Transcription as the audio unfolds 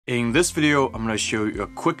In this video, I'm going to show you a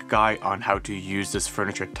quick guide on how to use this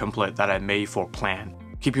furniture template that I made for plan.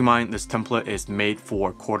 Keep in mind this template is made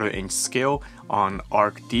for 1/4 inch scale on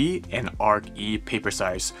Arc D and Arc E paper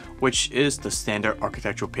size, which is the standard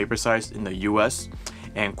architectural paper size in the US,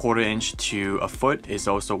 and 1/4 inch to a foot is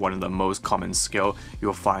also one of the most common scale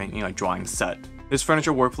you'll find in a drawing set. This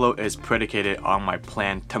furniture workflow is predicated on my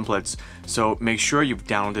plan templates, so make sure you've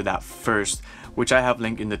downloaded that first, which I have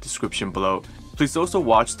linked in the description below. Please also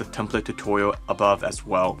watch the template tutorial above as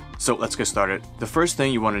well. So let's get started. The first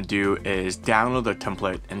thing you want to do is download the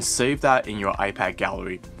template and save that in your iPad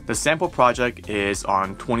gallery. The sample project is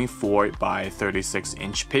on 24 by 36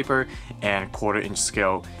 inch paper and 1/4 inch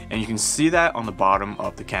scale, and you can see that on the bottom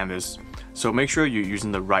of the canvas. So make sure you're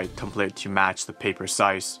using the right template to match the paper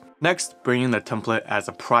size. Next, bring in the template as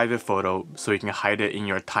a private photo so you can hide it in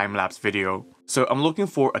your time-lapse video. So I'm looking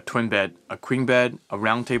for a twin bed, a queen bed, a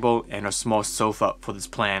round table, and a small sofa for this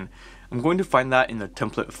plan. I'm going to find that in the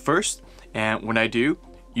template first, and when I do,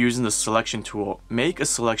 using the selection tool, make a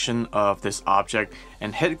selection of this object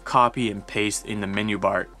and hit copy and paste in the menu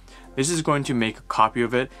bar. This is going to make a copy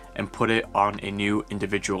of it and put it on a new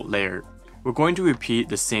individual layer. We're going to repeat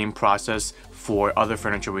the same process for other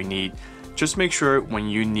furniture we need. Just make sure when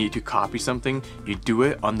you need to copy something, you do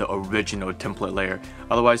it on the original template layer,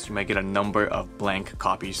 otherwise you might get a number of blank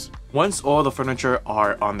copies. Once all the furniture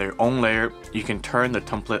are on their own layer, you can turn the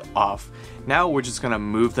template off. Now we're just gonna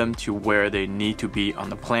move them to where they need to be on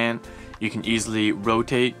the plan. You can easily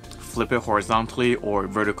rotate, flip it horizontally or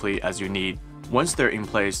vertically as you need. Once they're in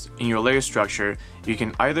place, in your layer structure, you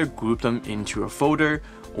can either group them into a folder,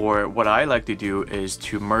 or what I like to do is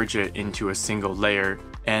to merge it into a single layer.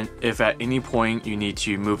 And if at any point you need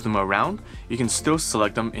to move them around, you can still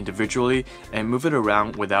select them individually and move it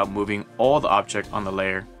around without moving all the object on the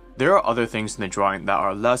layer. There are other things in the drawing that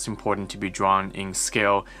are less important to be drawn in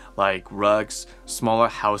scale, like rugs, smaller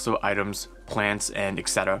household items, plants, and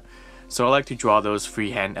etc. So I like to draw those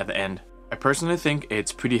freehand at the end. I personally think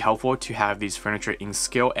it's pretty helpful to have these furniture in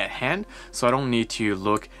scale at hand, so I don't need to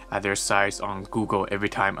look at their size on Google every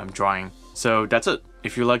time I'm drawing. So that's it.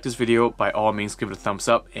 If you like this video, by all means give it a thumbs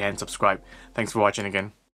up and subscribe. Thanks for watching again.